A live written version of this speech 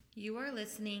You are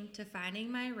listening to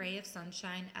Finding My Ray of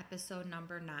Sunshine, episode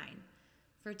number 9.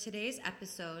 For today's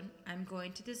episode, I'm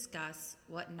going to discuss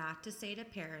what not to say to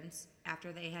parents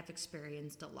after they have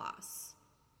experienced a loss.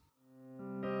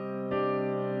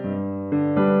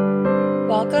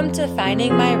 Welcome to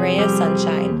Finding My Ray of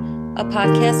Sunshine, a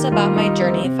podcast about my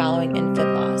journey following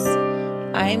infant loss.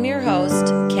 I am your host,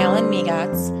 Callan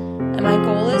Migatz, and my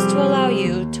goal is to allow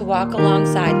you to walk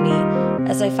alongside me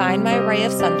as I find my ray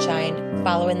of sunshine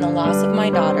following the loss of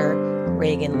my daughter,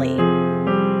 Reagan Lee.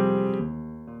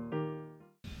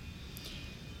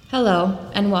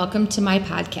 Hello, and welcome to my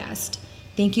podcast.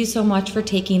 Thank you so much for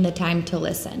taking the time to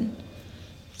listen.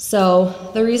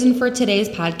 So, the reason for today's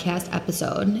podcast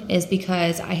episode is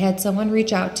because I had someone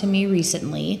reach out to me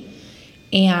recently,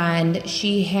 and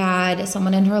she had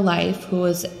someone in her life who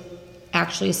was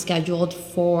actually scheduled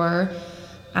for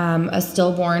a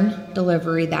stillborn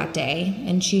delivery that day,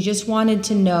 and she just wanted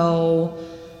to know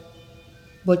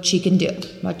what she can do,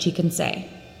 what she can say.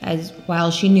 As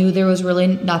while she knew there was really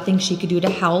nothing she could do to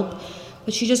help,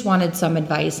 but she just wanted some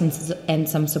advice and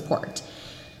some support.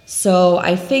 So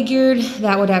I figured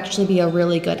that would actually be a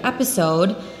really good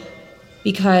episode,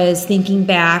 because thinking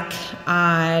back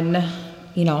on,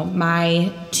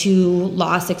 my two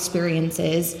loss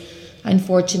experiences,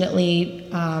 unfortunately,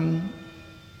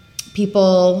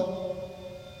 people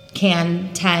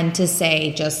can tend to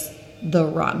say just the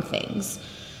wrong things.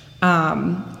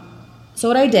 So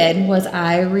what I did was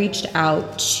I reached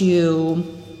out to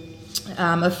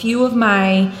a few of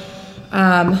my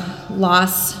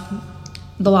lost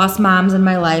moms in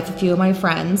my life, a few of my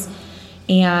friends,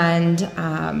 and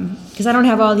because I don't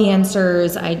have all the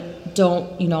answers, I'm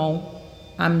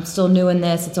still new in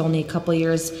this. It's only a couple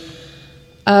years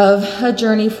of a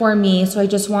journey for me, so I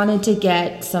just wanted to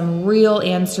get some real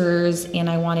answers, and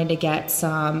I wanted to get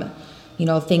some,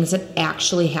 things that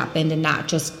actually happened and not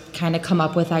just kind of come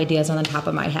up with ideas on the top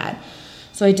of my head.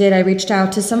 So I reached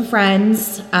out to some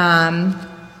friends, and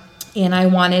I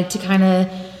wanted to kind of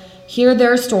hear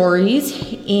their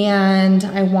stories, and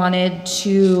I wanted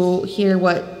to hear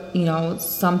what,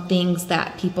 some things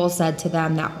that people said to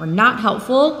them that were not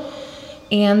helpful,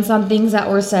 and some things that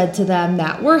were said to them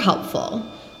that were helpful.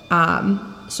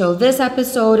 So this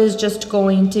episode is just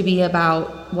going to be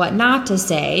about what not to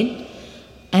say.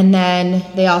 And then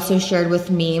they also shared with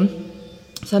me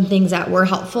some things that were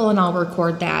helpful, and I'll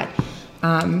record that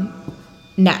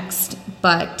next.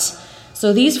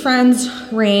 So these friends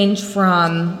range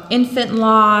from infant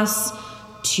loss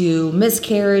to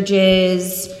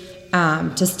miscarriages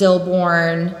to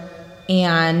stillborn,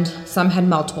 and some had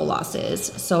multiple losses.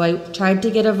 So I tried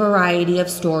to get a variety of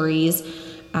stories.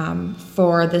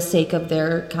 For the sake of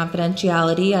their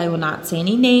confidentiality, I will not say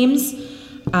any names,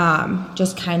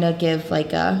 just kind of give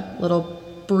like a little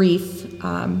brief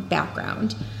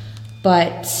background.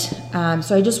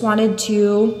 So I just wanted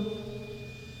to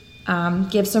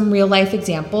give some real life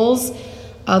examples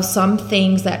of some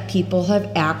things that people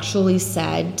have actually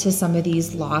said to some of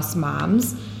these lost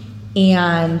moms.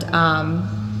 And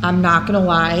I'm not going to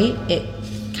lie, it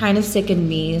kind of sickened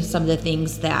me, some of the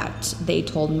things that they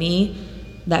told me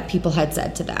that people had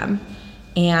said to them.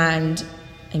 And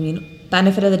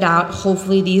benefit of the doubt,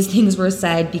 hopefully these things were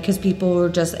said because people were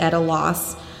just at a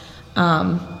loss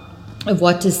of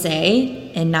what to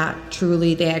say, and not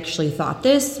truly they actually thought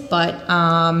this. But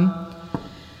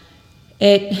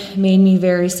it made me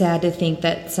very sad to think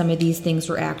that some of these things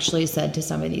were actually said to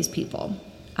some of these people.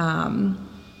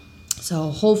 So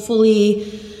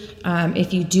hopefully,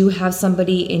 if you do have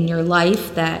somebody in your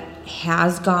life that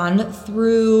has gone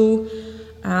through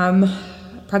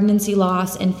pregnancy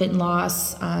loss, infant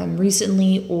loss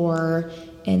recently, or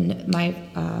in my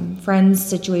friend's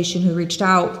situation who reached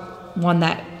out, one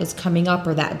that was coming up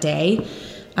or that day,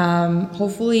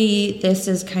 hopefully this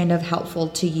is kind of helpful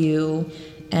to you,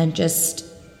 and just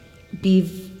be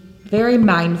very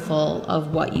mindful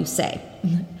of what you say.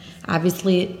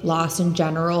 Obviously, loss in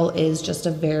general is just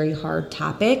a very hard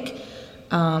topic,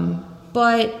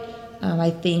 but I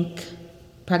think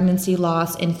pregnancy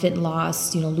loss, infant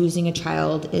loss, losing a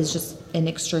child is just an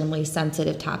extremely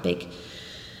sensitive topic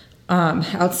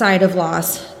outside of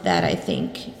loss, that I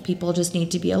think people just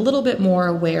need to be a little bit more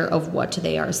aware of what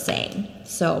they are saying.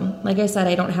 So, like I said,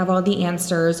 I don't have all the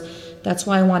answers. That's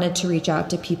why I wanted to reach out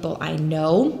to people I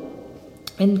know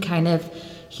and kind of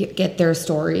get their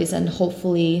stories, and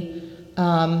hopefully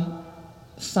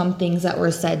some things that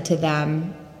were said to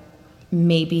them,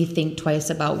 maybe think twice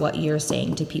about what you're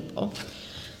saying to people.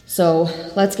 So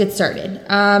let's get started.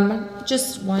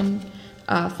 Just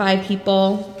 5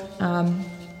 people,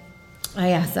 I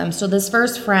asked them. So this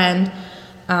first friend,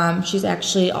 she's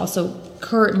actually also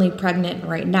currently pregnant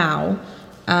right now.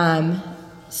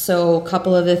 So a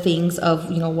couple of the things of,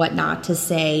 what not to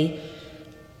say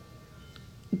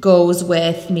goes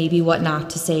with maybe what not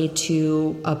to say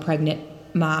to a pregnant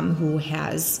mom who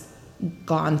has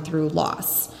gone through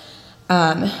loss.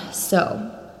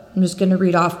 So I'm just going to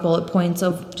read off bullet points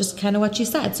of just kind of what she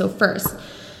said. So first,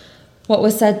 what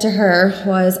was said to her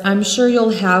was, I'm sure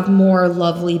you'll have more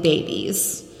lovely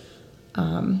babies.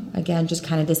 Again, just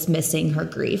kind of dismissing her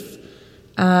grief.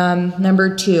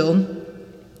 Number 2,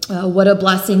 what a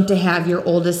blessing to have your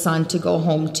oldest son to go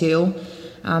home to.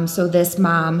 So this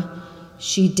mom,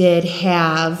 she did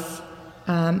have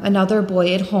another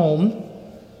boy at home,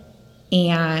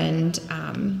 and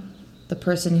the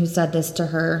person who said this to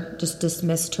her just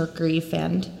dismissed her grief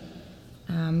and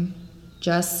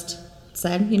just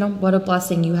said, what a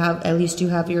blessing you have. At least you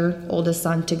have your oldest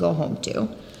son to go home to.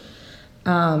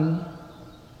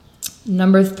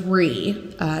 Number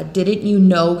 3, didn't you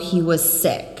know he was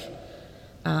sick?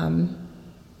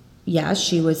 Yes,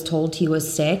 she was told he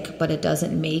was sick, but it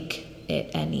doesn't make it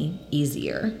any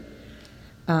easier.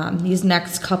 These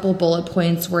next couple bullet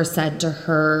points were said to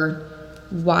her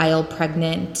while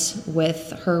pregnant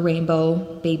with her rainbow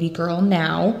baby girl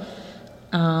now.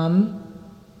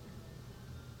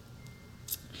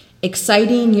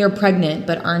 Exciting, you're pregnant,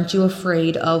 but aren't you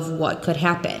afraid of what could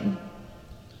happen?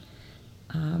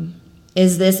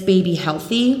 Is this baby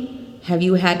healthy? Have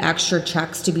you had extra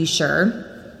checks to be sure?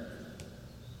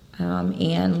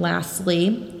 And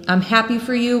lastly, I'm happy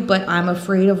for you, but I'm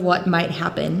afraid of what might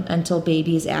happen until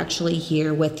baby's actually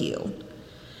here with you.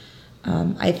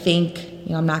 I think,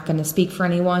 I'm not going to speak for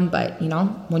anyone, but,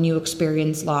 when you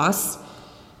experience loss,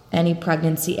 any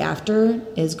pregnancy after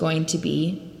is going to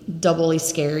be doubly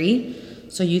scary.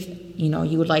 So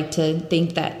you would like to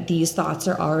think that these thoughts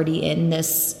are already in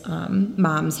this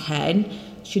mom's head.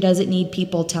 She doesn't need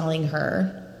people telling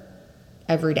her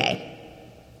every day,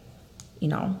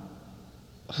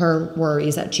 her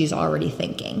worries that she's already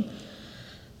thinking.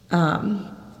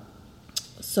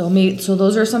 So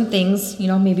those are some things,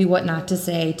 maybe what not to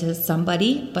say to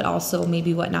somebody, but also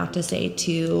maybe what not to say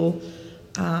to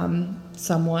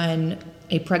someone,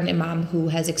 a pregnant mom who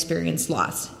has experienced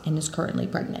loss and is currently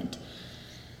pregnant.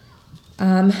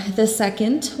 The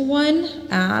second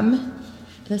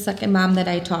mom that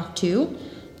I talked to,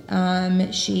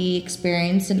 she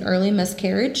experienced an early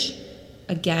miscarriage.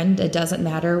 Again, it doesn't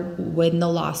matter when the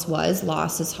loss was.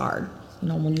 Loss is hard.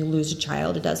 When you lose a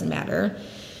child, it doesn't matter.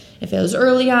 If it was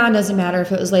early on, doesn't matter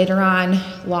if it was later on.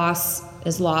 Loss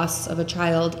is loss of a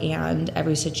child, and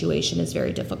every situation is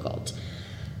very difficult.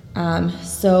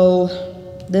 So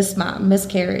this mom,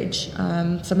 miscarriage,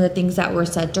 some of the things that were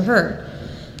said to her.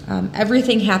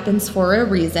 Everything happens for a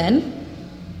reason.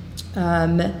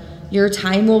 Your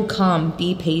time will come.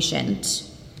 Be patient.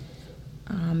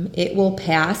 It will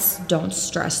pass. Don't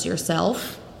stress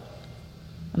yourself.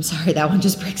 I'm sorry, that one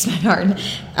just breaks my heart.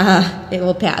 It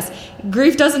will pass.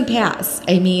 Grief doesn't pass.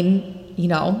 I mean,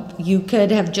 you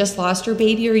could have just lost your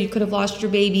baby, or you could have lost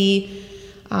your baby.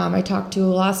 I talked to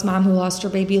a lost mom who lost her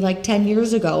baby like 10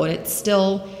 years ago, and it's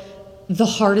still the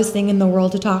hardest thing in the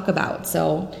world to talk about.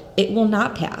 So it will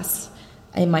not pass.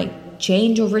 It might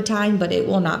change over time, but it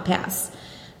will not pass.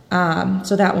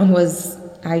 So that one was,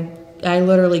 I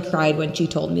literally cried when she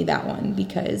told me that one,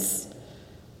 because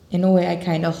in a way I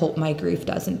kind of hope my grief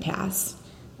doesn't pass,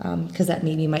 because that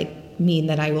maybe might mean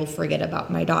that I will forget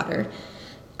about my daughter.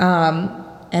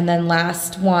 And then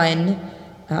last one,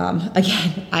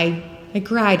 again, I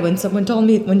cried when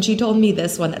she told me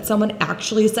this one, that someone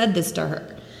actually said this to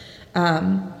her.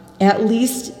 At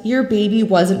least your baby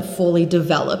wasn't fully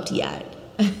developed yet.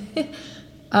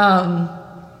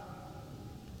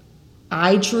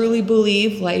 I truly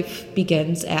believe life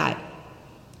begins at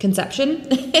conception.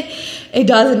 It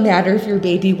doesn't matter if your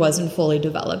baby wasn't fully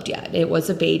developed yet. It was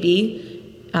a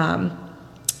baby,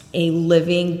 a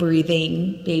living,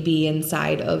 breathing baby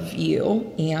inside of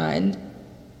you. And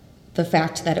the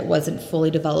fact that it wasn't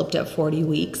fully developed at 40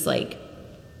 weeks, it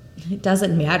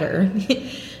doesn't matter.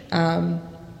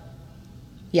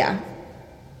 Yeah.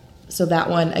 So that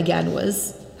one, again,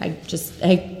 was,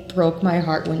 I broke my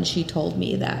heart when she told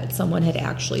me that someone had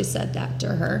actually said that to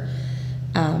her.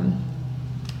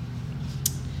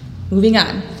 Moving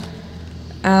on.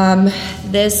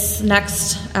 This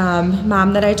next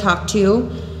mom that I talked to,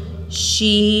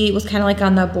 she was kind of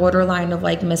on the borderline of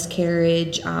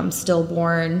miscarriage,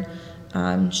 stillborn.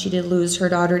 She did lose her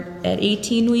daughter at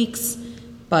 18 weeks,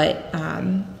 but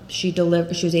she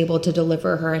was able to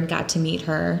deliver her and got to meet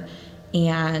her,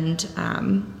 and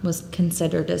was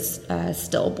considered a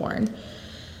stillborn.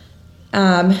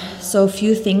 So a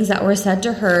few things that were said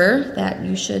to her that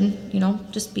you should,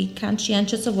 just be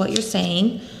conscientious of what you're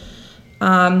saying.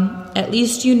 At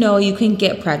least you know you can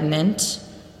get pregnant.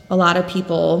 A lot of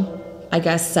people, I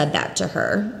guess, said that to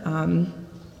her.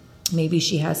 Maybe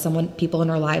she has people in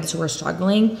her lives who are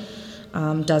struggling.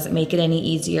 Doesn't make it any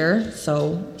easier.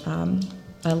 So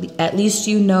at least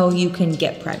you know you can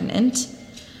get pregnant.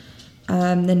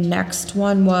 The next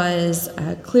one was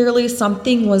clearly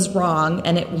something was wrong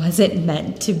and it wasn't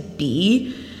meant to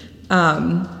be.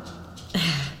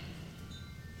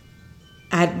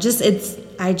 It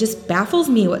just baffles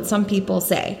me what some people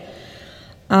say.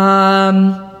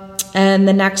 And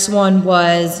the next one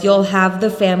was, you'll have the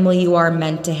family you are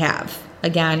meant to have.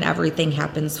 Again, everything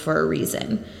happens for a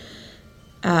reason.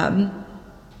 I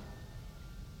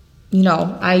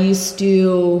used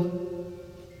to,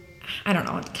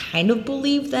 kind of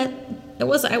believe that it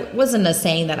wasn't a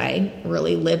saying that I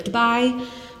really lived by,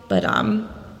 but I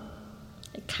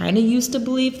kind of used to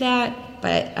believe that.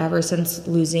 But ever since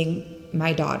losing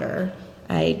my daughter,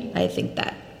 I think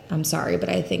that, I'm sorry, but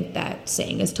I think that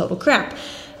saying is total crap.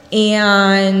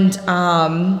 And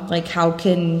how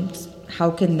can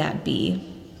that be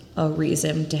a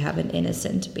reason to have an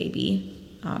innocent baby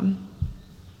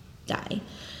die?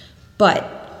 But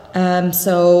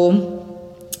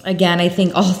so again, I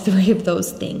think all three of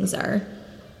those things are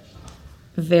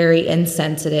very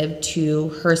insensitive to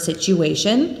her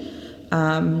situation,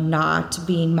 not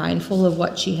being mindful of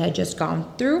what she had just gone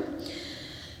through.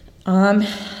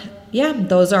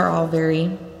 Those are all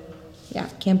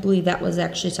can't believe that was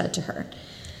actually said to her.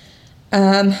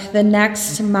 The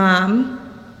next mom,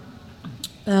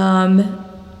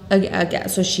 again,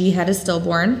 so she had a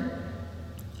stillborn.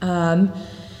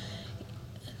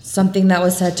 Something that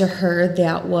was said to her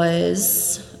that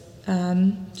was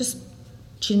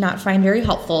she did not find very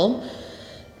helpful.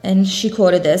 And she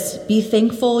quoted this: "Be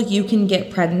thankful you can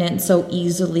get pregnant so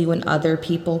easily when other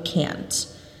people can't."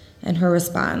 And her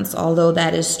response: "Although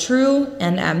that is true,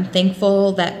 and I'm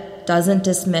thankful, that doesn't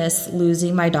dismiss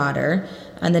losing my daughter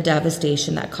and the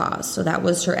devastation that caused." So that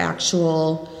was her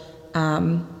actual,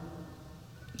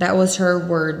 that was her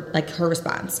word, her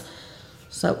response.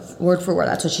 So word for word,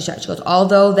 that's what she said. She goes,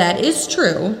 although that is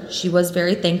true, she was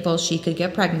very thankful she could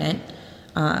get pregnant.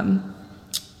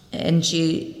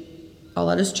 All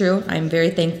that is true. I'm very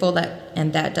thankful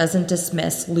that doesn't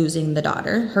dismiss losing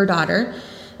her daughter,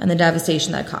 and the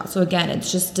devastation that caused. So again,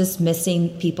 it's just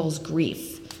dismissing people's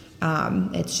grief.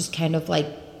 It's just kind of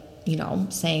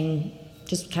saying,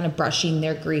 just kind of brushing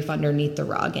their grief underneath the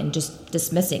rug and just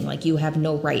dismissing, you have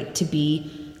no right to be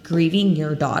grieving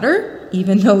your daughter,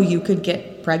 even though you could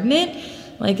get pregnant.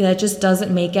 That just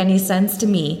doesn't make any sense to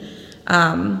me.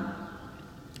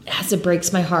 Yes, it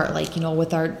breaks my heart.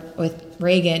 With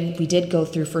Reagan, we did go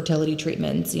through fertility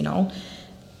treatments,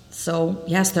 So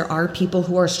yes, there are people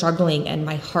who are struggling, and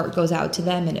my heart goes out to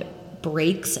them, and it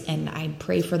breaks, and I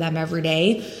pray for them every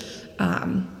day.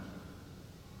 And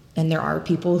there are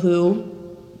people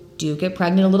who do get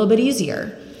pregnant a little bit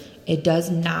easier. It does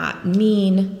not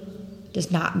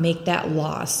make that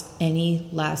loss any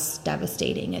less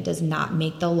devastating. It does not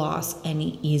make the loss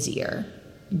any easier.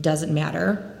 It doesn't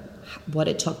matter what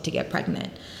it took to get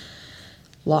pregnant.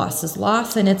 Loss is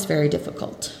loss, and it's very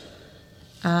difficult.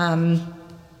 The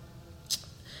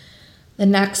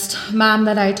next mom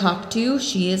that I talked to,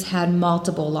 she has had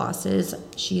multiple losses.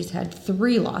 She's had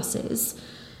 3 losses.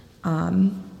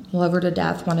 Love her to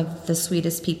death, one of the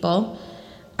sweetest people.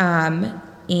 And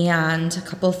a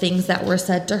couple things that were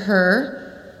said to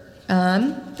her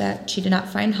that she did not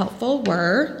find helpful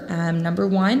were, number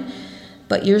 1,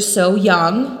 but you're so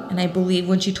young. And I believe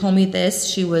when she told me this,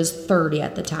 she was 30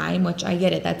 at the time, which I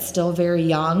get it. That's still very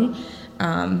young.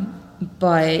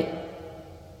 But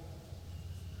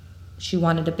she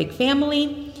wanted a big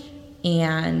family,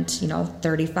 and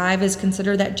 35 is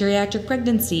considered that geriatric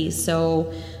pregnancy.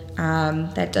 So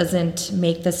that doesn't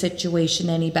make the situation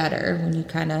any better when you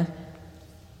kind of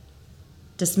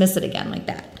dismiss it again like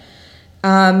that.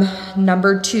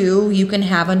 Number 2, you can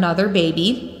have another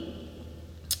baby.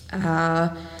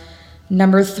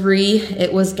 Number 3,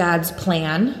 it was God's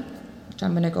plan, which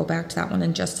I'm going to go back to that one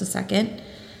in just a second.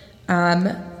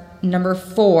 Number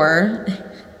 4,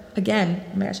 again,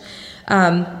 oh my gosh,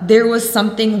 there was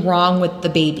something wrong with the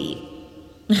baby.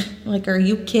 Are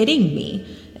you kidding me?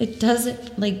 It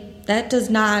doesn't, that does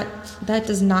not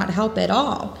help at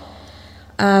all.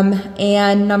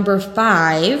 And number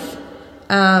 5, so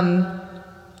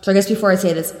I guess before I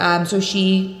say this, so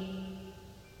she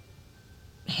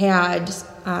had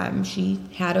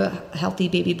a healthy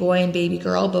baby boy and baby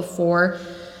girl before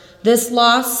this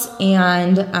loss,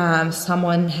 and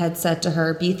someone had said to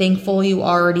her, be thankful you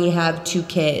already have 2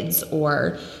 kids,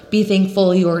 or be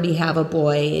thankful you already have a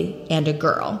boy and a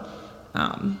girl.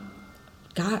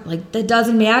 God, like, that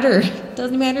doesn't matter. It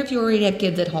doesn't matter if you already have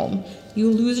kids at home.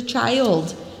 You lose a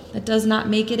child. That does not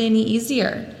make it any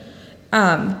easier.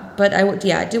 But I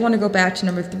did want to go back to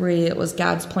number 3. It was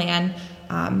God's plan.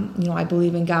 I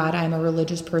believe in God. I'm a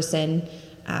religious person.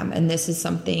 And this is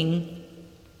something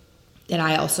that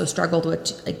I also struggled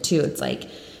with too.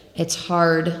 It's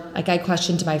hard. Like, I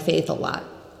questioned my faith a lot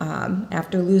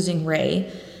after losing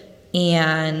Ray,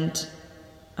 and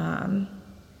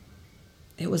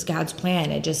it was God's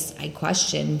plan. I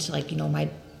questioned my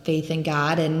faith in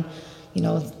God, and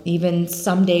even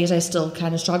some days I still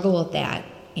kind of struggle with that.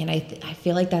 And I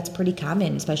feel like that's pretty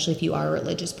common, especially if you are a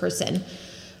religious person.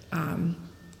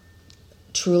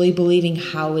 Truly believing,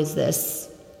 how is this,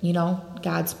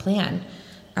 God's plan?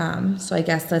 So I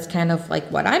guess that's kind of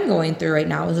like what I'm going through right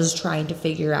now, is just trying to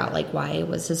figure out why it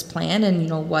was his plan,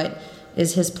 and what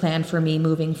is his plan for me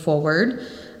moving forward.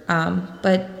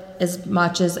 But as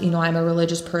much as I'm a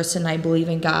religious person, I believe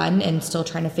in God, and still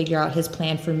trying to figure out his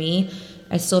plan for me,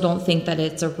 I still don't think that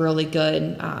it's a really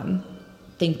good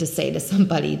thing to say to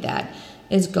somebody that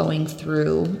is going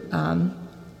through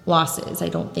losses. I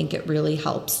don't think it really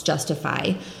helps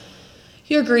justify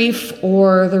your grief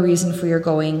or the reason for your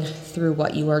going through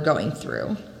what you are going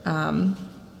through.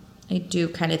 I do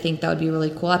kind of think that would be a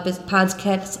really cool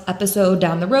podcast episode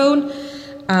down the road,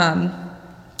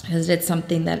 because it's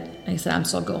something that, like I said, I'm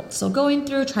still going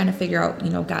through, trying to figure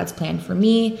out God's plan for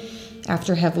me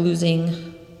after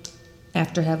losing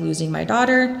my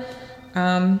daughter.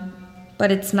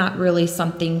 But it's not really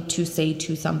something to say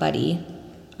to somebody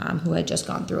who had just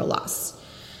gone through a loss.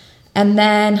 And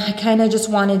then I kind of just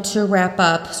wanted to wrap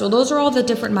up. So those are all the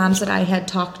different moms that I had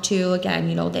talked to.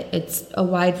 Again, that it's a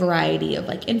wide variety of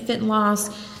infant loss,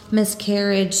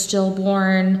 miscarriage,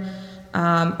 stillborn,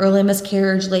 early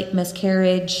miscarriage, late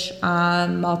miscarriage,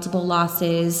 multiple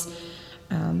losses.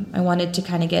 I wanted to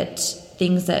kind of get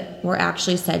things that were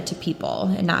actually said to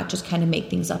people and not just kind of make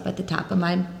things up at the top of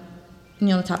my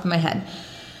head.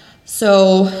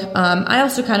 So I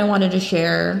also kind of wanted to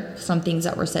share some things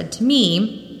that were said to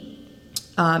me.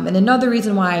 And another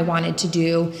reason why I wanted to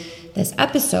do this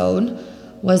episode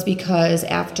was because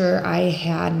after I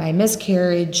had my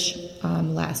miscarriage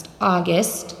last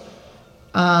August,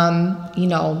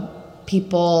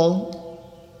 people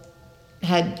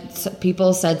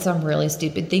said some really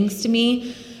stupid things to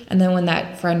me. And then when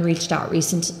that friend reached out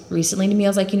recently to me, I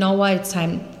was like, you know what, it's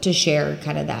time to share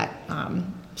kind of that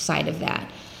side of that.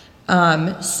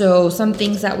 So some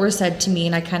things that were said to me,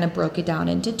 and I kind of broke it down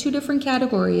into 2 different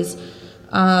categories.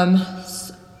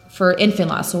 For infant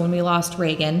loss, so when we lost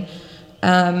Reagan,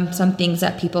 some things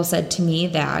that people said to me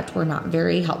that were not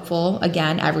very helpful.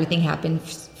 Again, everything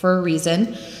happens for a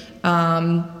reason.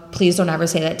 Please don't ever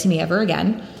say that to me ever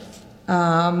again.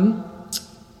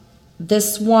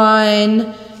 This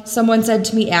one, someone said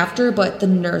to me after, but the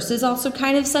nurses also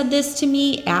kind of said this to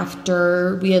me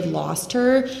after we had lost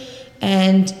her.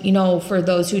 And, for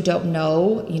those who don't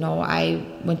know, I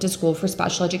went to school for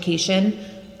special education.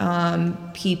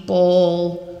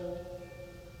 People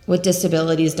with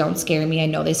disabilities don't scare me. I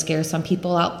know they scare some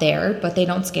people out there, but they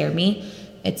don't scare me.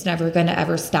 It's never going to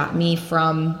ever stop me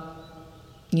from,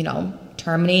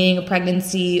 terminating a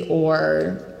pregnancy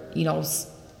or,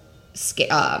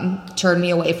 turn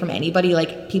me away from anybody.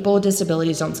 People with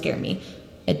disabilities don't scare me.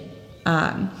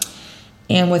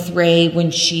 And with Ray,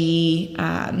 when she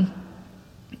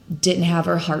didn't have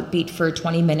her heartbeat for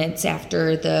 20 minutes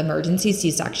after the emergency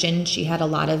C-section, she had a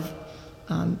lot of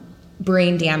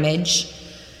brain damage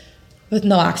with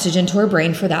no oxygen to her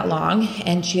brain for that long,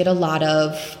 and she had a lot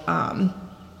of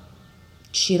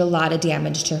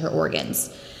damage to her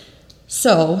organs.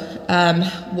 So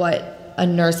what a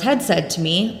nurse had said to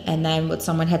me, and then what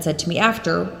someone had said to me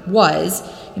after, was,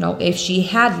 if she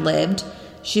had lived,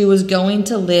 she was going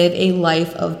to live a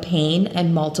life of pain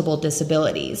and multiple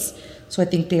disabilities. So I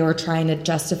think they were trying to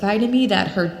justify to me that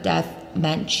her death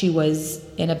meant she was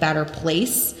in a better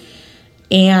place.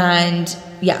 And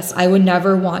yes, I would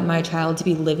never want my child to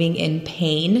be living in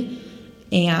pain.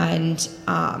 And,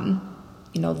 I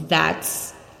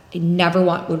never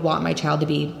would want my child to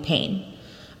be in pain.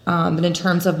 But in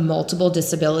terms of multiple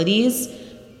disabilities,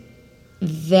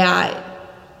 that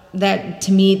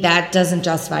to me, that doesn't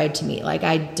justify it to me.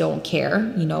 I don't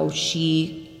care.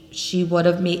 She would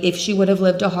have if she would have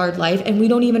lived a hard life, and we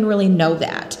don't even really know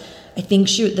that. I think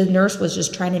the nurse was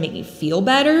just trying to make me feel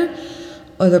better,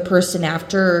 or the person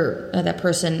after that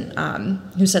person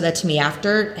who said that to me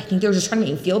after, I think they were just trying to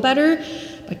make me feel better.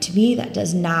 But to me, that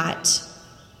does not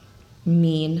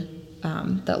mean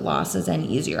that loss is any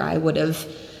easier. I would have,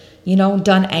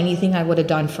 done anything I would have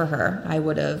done for her. I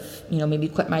would have, maybe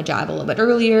quit my job a little bit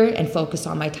earlier and focus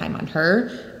all my time on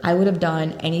her. I would have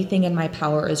done anything in my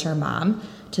power as her mom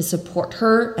to support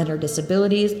her and her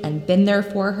disabilities and been there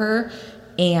for her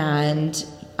and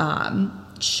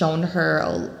shown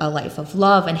her a life of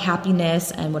love and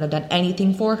happiness and would have done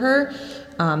anything for her.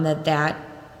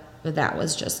 That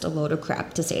was just a load of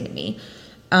crap to say to me.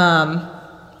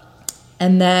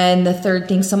 And then the third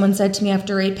thing someone said to me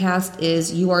after Ray passed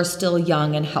is, you are still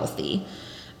young and healthy.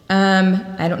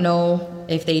 I don't know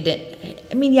if they did.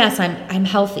 I mean, yes, I'm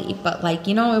healthy, but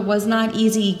it was not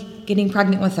easy getting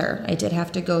pregnant with her. I did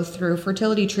have to go through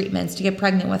fertility treatments to get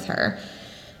pregnant with her.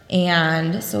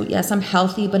 And so, yes, I'm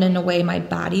healthy, but in a way my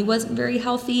body wasn't very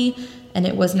healthy and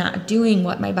it was not doing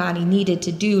what my body needed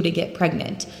to do to get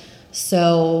pregnant.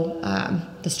 So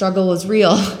the struggle was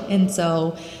real. And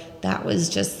so that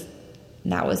was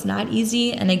not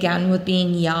easy. And again, with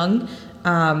being young,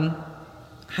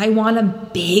 I want a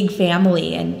big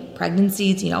family, and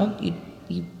pregnancies,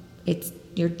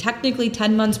 you're technically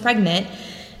 10 months pregnant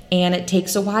and it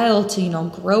takes a while to,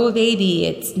 grow a baby.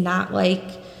 It's not like,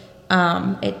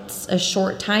 it's a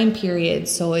short time period.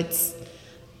 So it's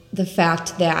the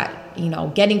fact that,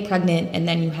 getting pregnant and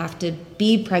then you have to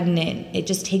be pregnant, it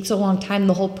just takes a long time,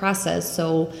 the whole process.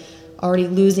 So already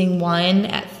losing one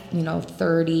at,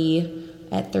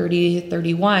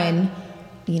 31,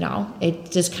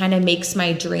 it just kind of makes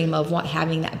my dream of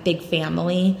having that big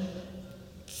family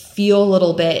feel a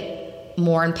little bit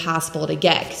more impossible to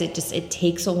get, because it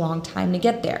takes a long time to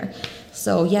get there.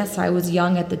 So yes, I was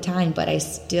young at the time, but it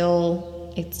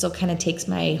still kind of takes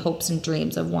my hopes and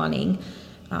dreams of wanting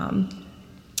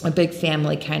a big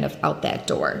family kind of out that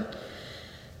door.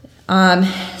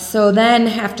 So then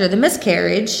after the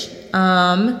miscarriage,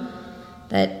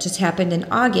 that just happened in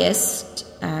August,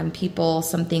 some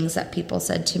things that people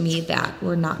said to me that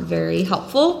were not very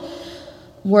helpful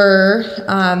were,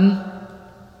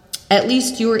 at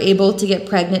least you were able to get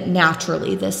pregnant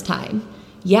naturally this time.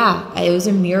 Yeah, it was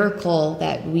a miracle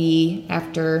that we,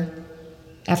 after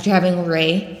having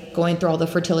Ray, going through all the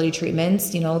fertility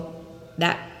treatments,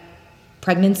 that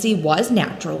pregnancy was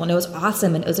natural and it was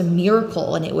awesome and it was a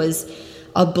miracle and it was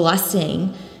a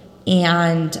blessing.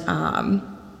 And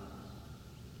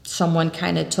someone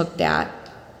kind of took that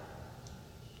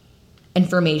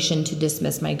information to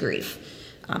dismiss my grief.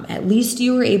 At least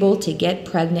you were able to get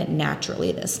pregnant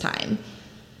naturally this time.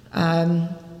 I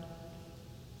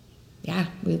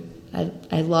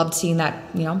loved seeing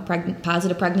that,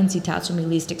 positive pregnancy test when we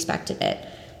least expected it.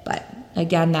 But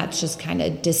again, that's just kind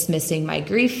of dismissing my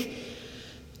grief,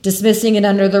 dismissing it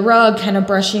under the rug, kind of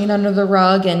brushing it under the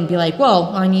rug and be like,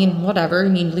 well, whatever.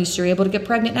 At least you're able to get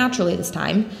pregnant naturally this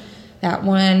time. That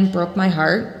one broke my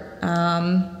heart.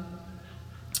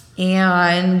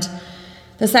 And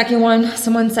the second one,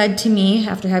 someone said to me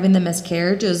after having the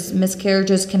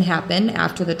miscarriages can happen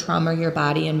after the trauma your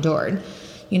body endured.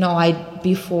 After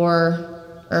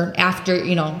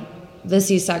the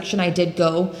C-section, I did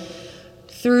go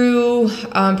through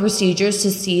procedures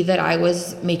to see that I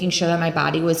was making sure that my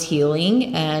body was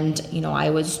healing. And,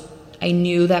 I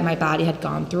knew that my body had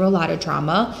gone through a lot of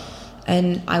trauma.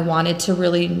 And I wanted to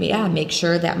really, make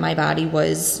sure that my body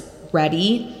was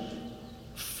ready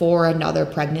for another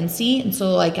pregnancy. And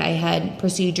so, I had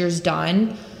procedures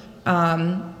done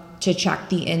to check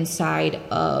the inside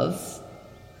of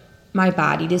my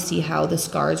body to see how the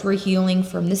scars were healing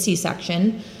from the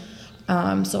C-section.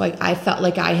 So I felt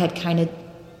like I had kind of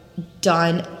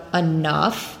done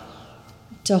enough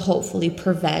to hopefully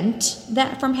prevent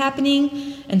that from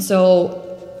happening. And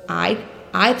so I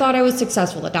thought I was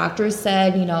successful. The doctors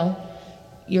said,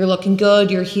 you're looking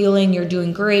good, you're healing, you're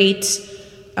doing great.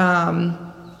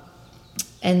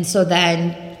 And so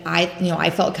then I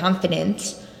felt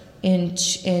confident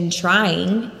in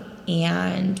trying.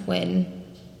 And when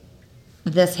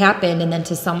this happened, and then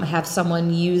to have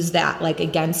someone use that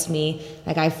against me,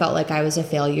 I felt like I was a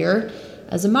failure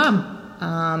as a mom.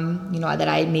 That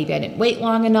I didn't wait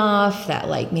long enough, that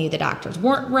maybe the doctors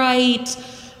weren't right.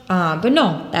 But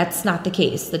no, that's not the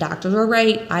case. The doctors were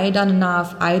right. I had done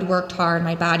enough. I had worked hard.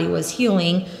 My body was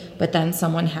healing. But then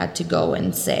someone had to go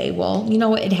and say, well,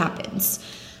 it happens.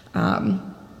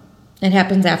 It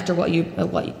happens after what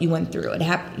you went through.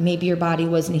 Maybe your body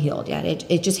wasn't healed yet.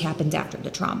 It just happens after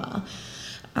the trauma.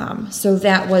 So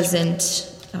that wasn't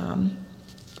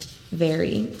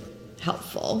very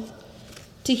helpful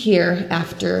to hear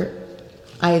after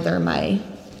either my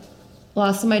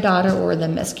loss of my daughter or the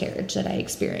miscarriage that I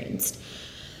experienced.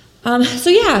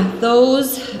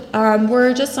 Those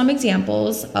were just some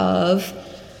examples of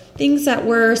things that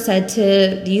were said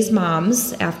to these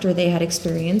moms after they had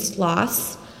experienced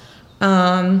loss.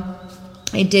 I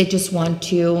did just want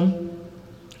to,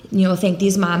 thank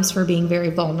these moms for being very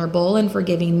vulnerable and for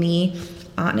giving me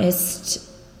honest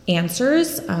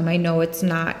answers. I know it's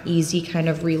not easy kind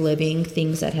of reliving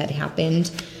things that had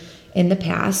happened in the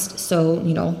past. So,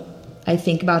 I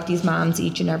think about these moms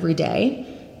each and every day.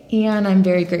 And I'm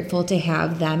very grateful to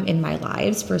have them in my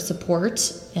lives for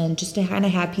support and just to kind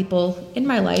of have people in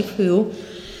my life who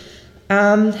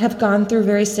have gone through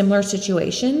very similar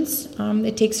situations.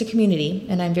 It takes a community,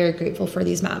 and I'm very grateful for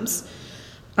these moms.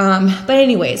 But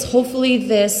anyways, hopefully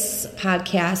this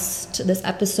podcast, this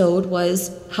episode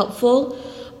was helpful.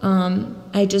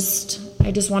 I just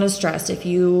want to stress, if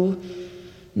you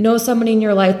know somebody in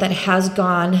your life that has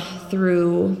gone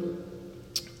through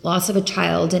loss of a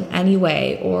child in any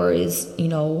way, or is,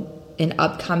 an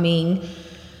upcoming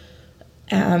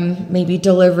maybe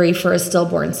delivery for a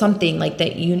stillborn, something like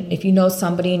that, if you know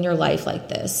somebody in your life like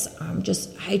this,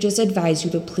 I just advise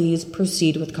you to please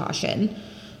proceed with caution.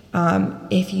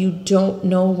 If you don't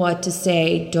know what to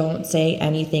say, don't say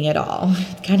anything at all.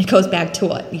 It kind of goes back to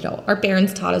what, our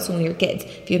parents taught us when we were kids.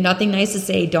 If you have nothing nice to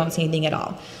say, don't say anything at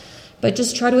all. But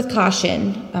just tread with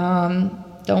caution.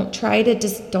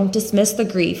 Don't dismiss the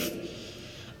grief.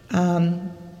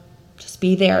 Just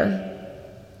be there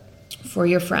for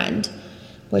your friend,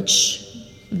 which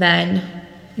then,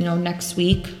 next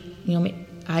week,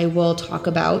 I will talk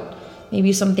about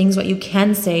maybe some things what you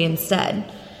can say instead.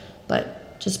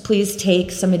 But just please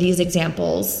take some of these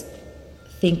examples.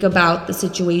 Think about the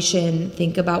situation.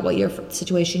 Think about what your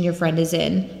situation your friend is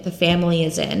in, the family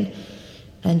is in,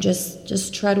 and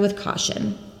just tread with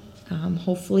caution.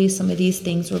 Hopefully some of these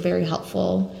things were very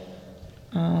helpful.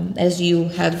 As you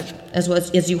heard,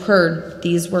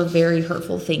 these were very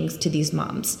hurtful things to these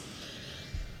moms.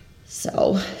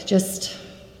 So just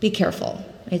be careful.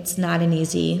 It's not an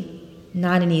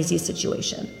easy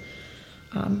situation.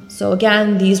 So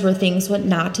again, these were things what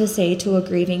not to say to a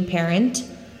grieving parent.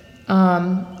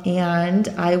 And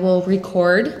I will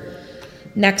record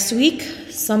next week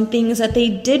some things that they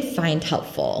did find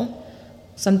helpful.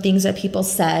 Some things that people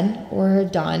said or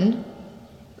done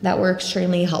that were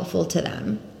extremely helpful to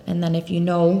them. And then if you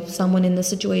know someone in the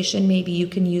situation, maybe you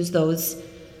can use those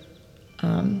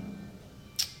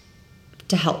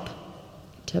to help,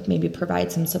 to maybe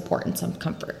provide some support and some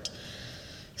comfort.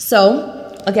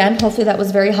 So again, hopefully that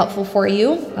was very helpful for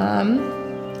you.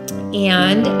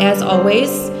 And as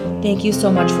always, thank you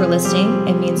so much for listening.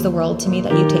 It means the world to me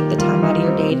that you take the time out of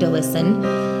your day to listen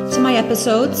to my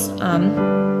episodes.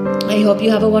 I hope you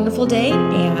have a wonderful day,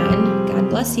 and God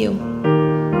bless you.